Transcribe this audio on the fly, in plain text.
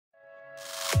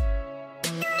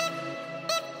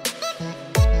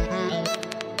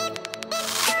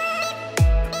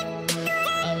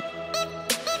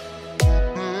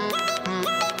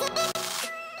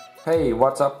Hey,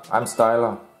 what's up? I'm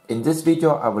Styler. In this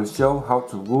video I will show how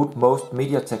to root most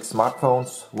Mediatek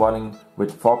smartphones running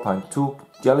with 4.2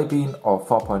 Jellybean or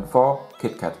 4.4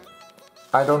 KitKat.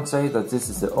 I don't say that this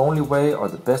is the only way or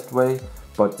the best way,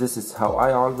 but this is how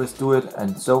I always do it,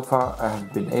 and so far I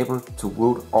have been able to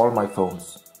root all my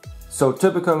phones. So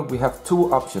typical, we have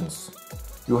two options.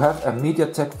 You have a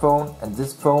Mediatek phone, and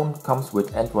this phone comes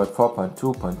with Android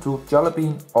 4.2.2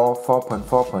 Jellybean or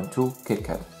 4.4.2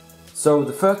 KitKat. So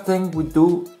the first thing we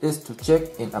do is to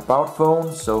check in About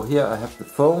Phone. So here I have the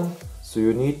phone, so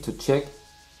you need to check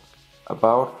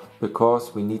About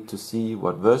because we need to see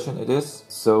what version it is.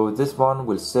 So this one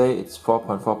will say it's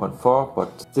 4.4.4,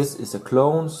 but this is a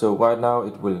clone, so right now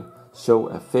it will show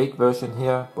a fake version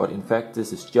here, but in fact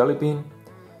this is Jellybean.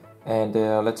 And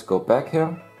let's go back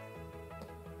here.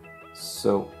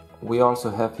 So we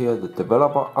also have here the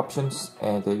developer options,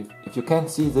 and if you can't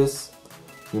see this,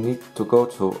 you need to go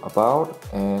to About,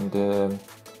 and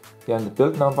here in the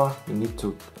build number you need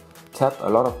to tap a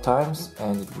lot of times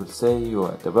and it will say you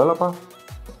are a developer.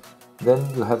 Then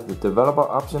you have the developer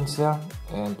options here,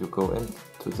 and you go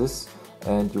into this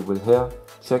and you will here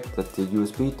check that the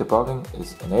USB debugging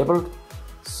is enabled.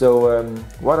 So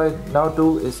what I now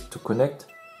do is to connect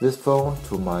this phone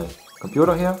to my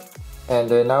computer here, and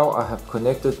now I have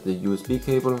connected the USB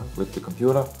cable with the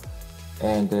computer.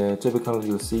 And typically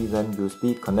you'll see then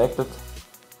USB connected,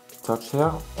 touch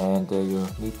here, and you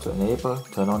need to enable,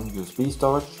 turn on USB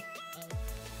storage.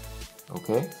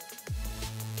 Okay,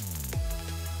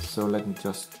 so let me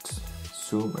just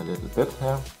zoom a little bit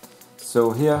here.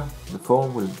 So here the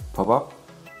phone will pop up,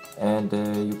 and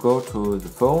you go to the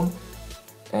phone,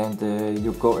 and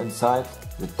you go inside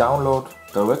the download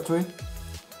directory,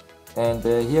 and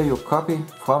here you copy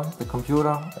from the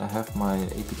computer. I have my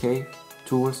APK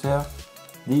tools here.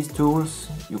 These tools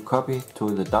you copy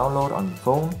to the download on the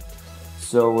phone.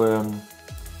 So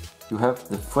you have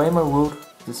the Framaroot.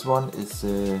 This one is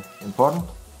important.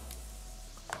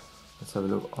 Let's have a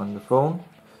look on the phone.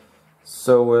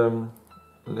 So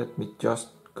let me just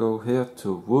go here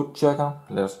to root checker.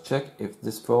 Let's check if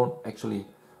this phone actually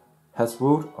has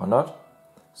root or not.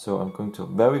 So I'm going to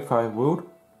verify root,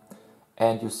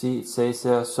 and you see it says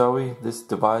here, sorry, this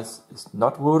device is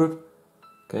not rooted.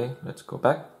 Okay, let's go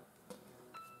back.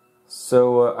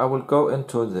 So I will go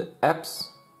into the apps,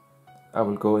 I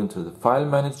will go into the file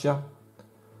manager,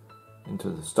 into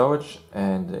the storage,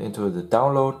 and into the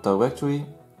download directory,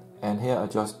 and here I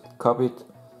just copied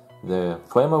the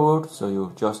Framaroot. So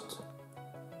you just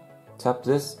tap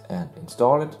this and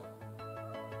install it.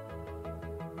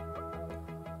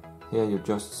 Here you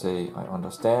just say I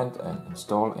understand and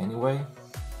install anyway.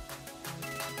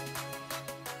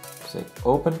 Say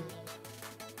open.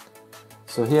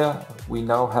 So here we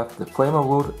now have the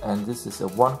Framaroot, and this is a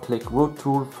one-click root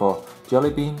tool for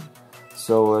Jellybean.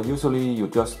 So usually you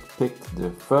just pick the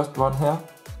first one here,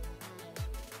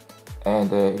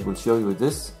 and it will show you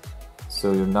this.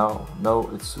 So you now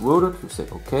know it's rooted. You say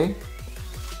OK.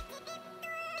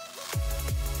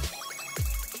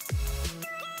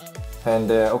 And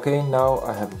OK, now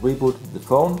I have rebooted the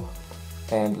phone,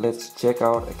 and let's check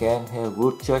out again here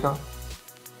root checker.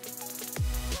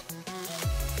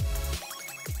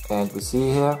 And we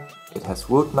see here it has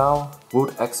root now,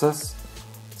 root access.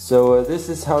 So this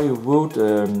is how you root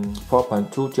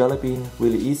 4.2 Jellybean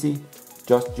really easy.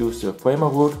 Just use the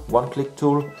Framaroot one-click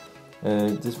tool.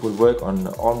 This will work on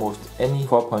almost any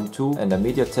 4.2 and a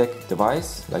Mediatek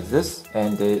device like this.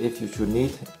 And if you should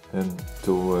need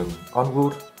to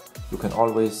unroot, you can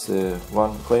always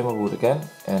run Framaroot again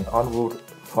and unroot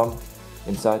from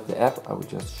inside the app. I will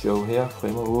just show here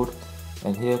Framaroot,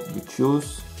 and here you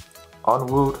choose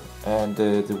unroot, and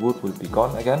the root will be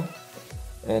gone again.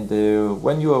 And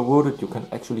when you are rooted, you can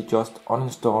actually just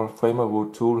uninstall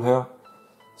Framaroot tool here,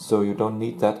 so you don't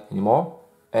need that anymore.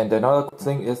 And another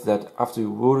thing is that after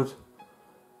you rooted,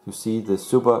 you see the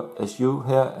SuperSU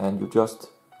here, and you just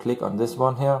click on this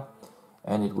one here,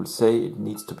 and it will say it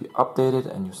needs to be updated,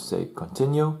 and you say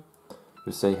continue.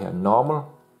 You say here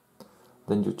normal,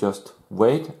 then you just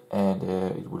wait, and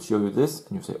it will show you this,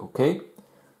 and you say OK.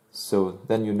 So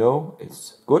then you know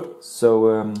it's good. So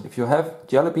if you have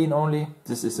Jellybean only,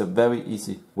 this is a very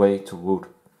easy way to root.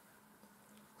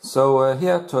 So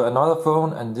here to another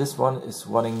phone, and this one is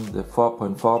running the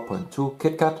 4.4.2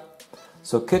 KitKat.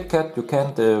 So KitKat you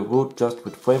can't root just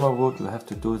with Framaroot, you have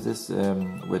to do this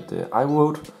with the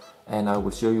iRoot, and I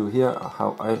will show you here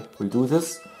how I will do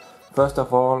this. First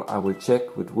of all, I will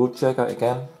check with root checker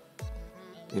again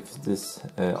if this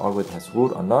already has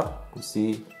root or not. We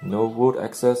see no root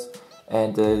access,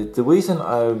 and the reason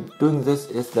I'm doing this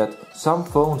is that some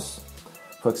phones,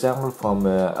 for example from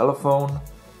Elephone,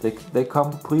 They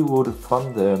come pre-rooted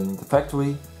from the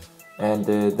factory, and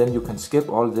then you can skip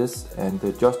all this and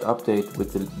just update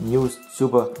with the newest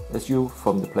SuperSU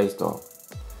from the Play Store.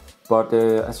 But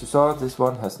as you saw, this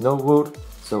one has no root,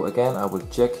 so again I will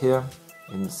check here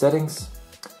in the settings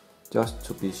just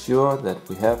to be sure that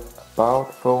we have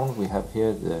about phone. We have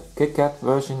here the KitKat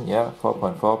version, yeah,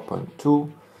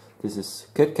 4.4.2. This is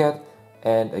KitKat,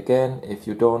 and again, if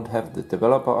you don't have the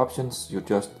developer options, you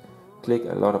just click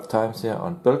a lot of times here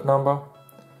on build number.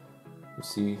 You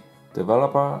see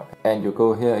developer, and you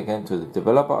go here again to the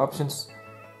developer options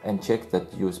and check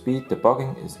that USB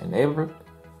debugging is enabled.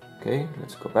 Okay,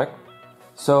 let's go back.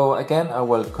 So again, I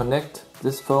will connect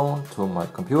this phone to my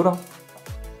computer,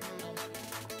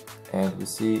 and we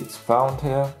see it's found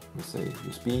here. We say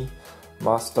USB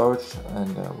mass storage,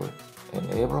 and I will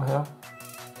enable here.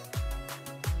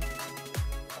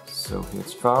 So here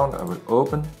it's found. I will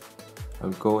open. I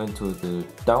will go into the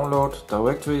download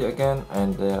directory again,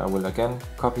 and I will again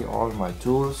copy all my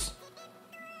tools,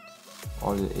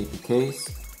 all the APKs,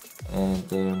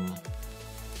 and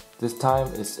this time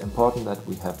it's important that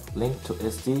we have link to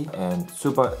SD and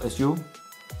SuperSU.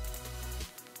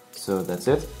 So that's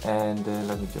it, and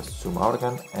let me just zoom out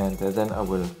again, and then I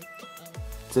will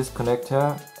disconnect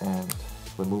here and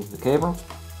remove the cable.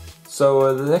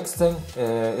 So the next thing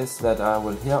is that I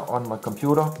will here on my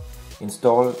computer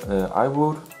install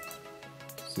iRoot.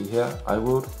 See here,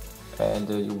 iRoot, and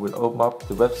you will open up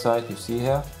the website you see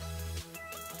here,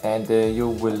 and you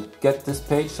will get this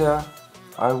page here,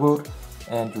 iRoot,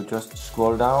 and you just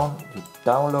scroll down, you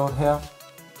download here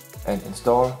and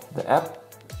install the app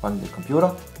on the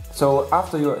computer. So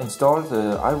after you install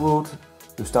the iRoot,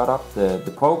 you start up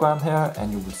the program here,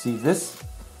 and you will see this.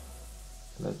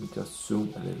 Let me just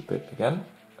zoom a little bit again.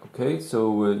 Okay,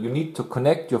 so you need to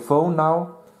connect your phone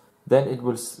now. Then it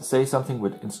will say something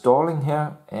with installing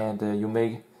here, and you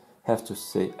may have to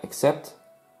say accept.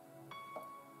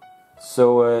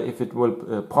 So if it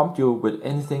will prompt you with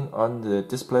anything on the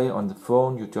display on the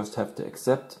phone, you just have to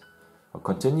accept or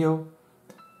continue.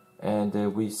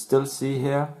 And we still see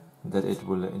here that it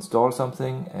will install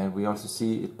something, and we also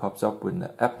see it pops up with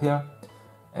the app here.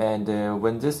 And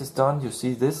when this is done, you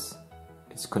see this,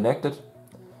 it's connected,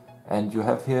 and you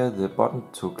have here the button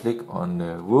to click on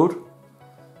root.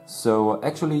 So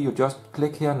actually you just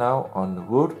click here now on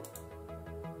root.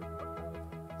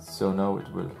 So now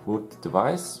it will root the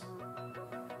device.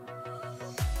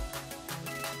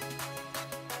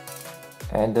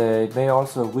 And it may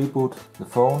also reboot the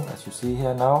phone, as you see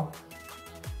here now,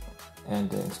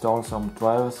 and install some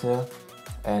drivers here,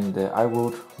 and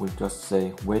iRoot will just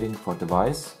say waiting for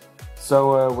device.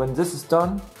 So when this is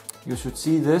done, you should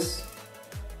see this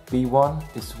B1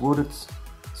 is rooted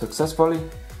successfully.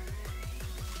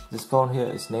 This phone here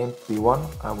is named B1.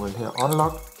 I will here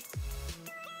unlock.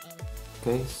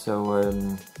 Okay, so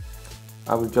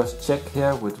I will just check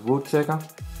here with root checker.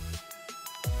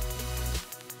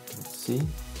 Let's see,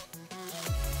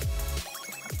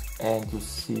 and you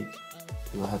see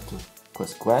you have to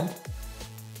press grant,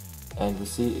 and you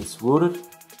see it's rooted.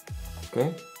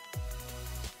 Okay,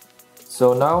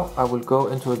 so now I will go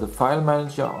into the file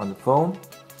manager on the phone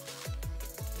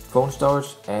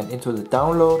storage, and into the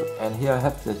download, and here I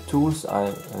have the tools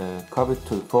I copied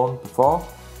to the phone before.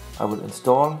 I will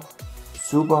install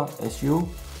SuperSU,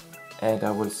 and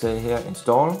I will say here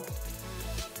install.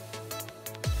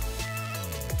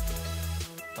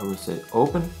 I will say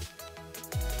open,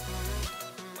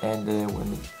 and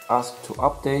when it asks to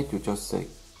update, you just say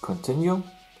continue,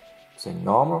 say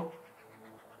normal,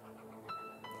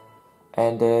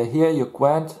 and here you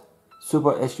grant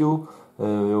SuperSU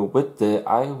with the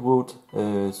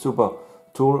iRoot super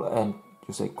tool, and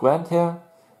you say grant here.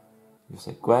 You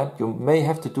say grant. You may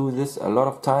have to do this a lot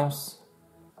of times,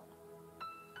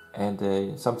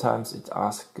 and sometimes it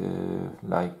asks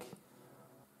like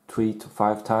 3 to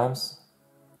 5 times.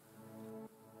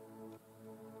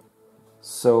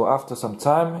 So after some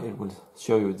time it will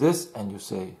show you this, and you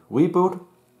say reboot.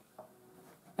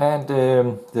 And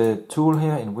the tool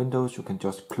here in Windows, you can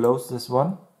just close this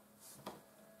one,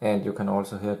 and you can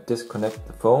also here disconnect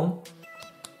the phone.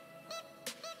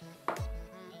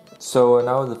 So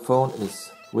now the phone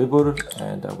is rebooted,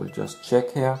 and I will just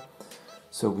check here.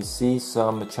 So we see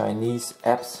some Chinese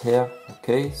apps here.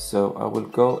 Okay, so I will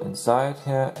go inside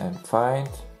here and find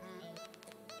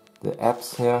the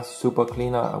apps here, Super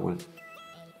Cleaner. I will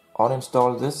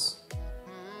uninstall this,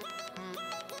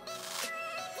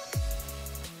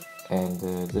 and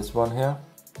this one here,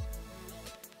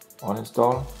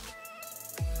 uninstall.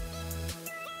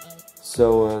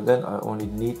 So then I only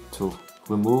need to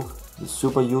remove the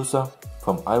Superuser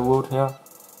from iRoot here.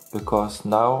 because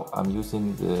now I'm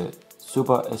using the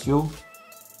SuperSU,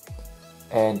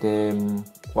 and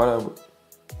what I'm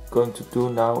going to do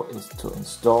now is to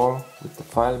install with the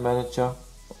file manager.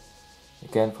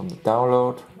 Again, from the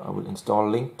download I will install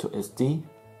link to SD.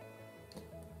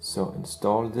 So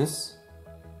install this.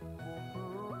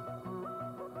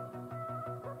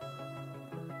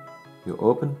 You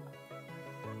open.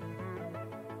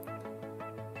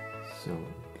 So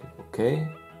click OK.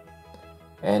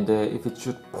 And if it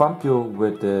should prompt you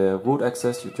with the root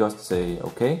access, you just say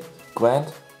OK,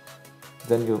 grant.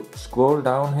 Then you scroll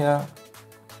down here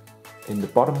in the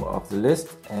bottom of the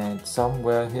list, and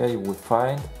somewhere here you will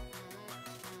find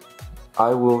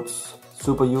iRoot's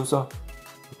Superuser.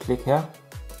 You click here,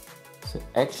 say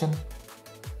action,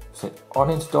 say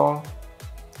uninstall,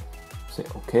 say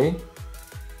OK,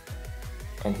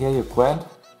 and here you grant.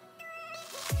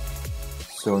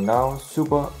 So now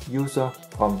Superuser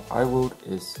from iRoot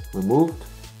is removed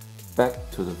back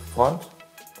to the front,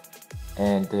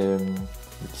 and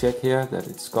you check here that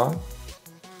it's gone.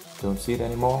 Don't see it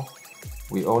anymore.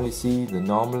 We only see the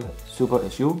normal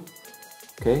SuperSU.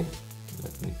 Okay,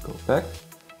 let me go back,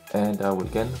 and I will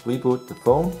again reboot the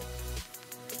phone.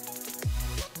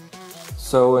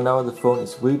 So now the phone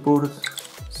is rebooted.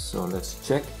 So let's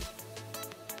check.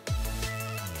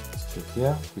 Let's check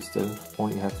here. We still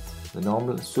only have the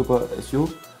normal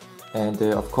SuperSU, and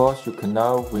of course you can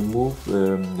now remove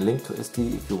link to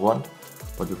SD if you want,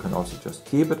 but you can also just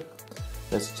keep it.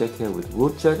 Let's check here with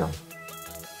root checker.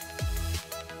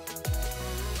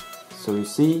 So you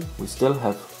see we still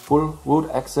have full root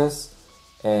access,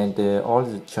 and all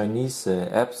the Chinese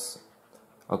apps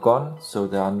are gone, so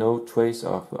there are no trace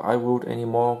of iRoot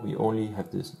anymore. We only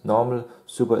have this normal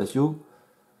SuperSU,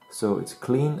 so it's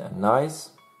clean and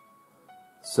nice.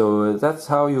 So that's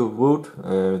how you root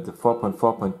the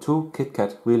 4.4.2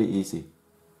 KitKat really easy.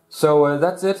 So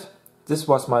that's it. This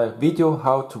was my video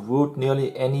how to root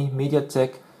nearly any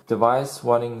Mediatek device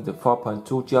running the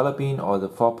 4.2 Jellybean or the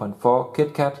 4.4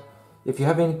 KitKat. If you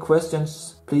have any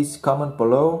questions, please comment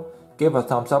below, give a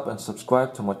thumbs up and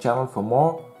subscribe to my channel for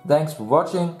more. Thanks for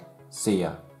watching. See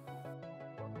ya.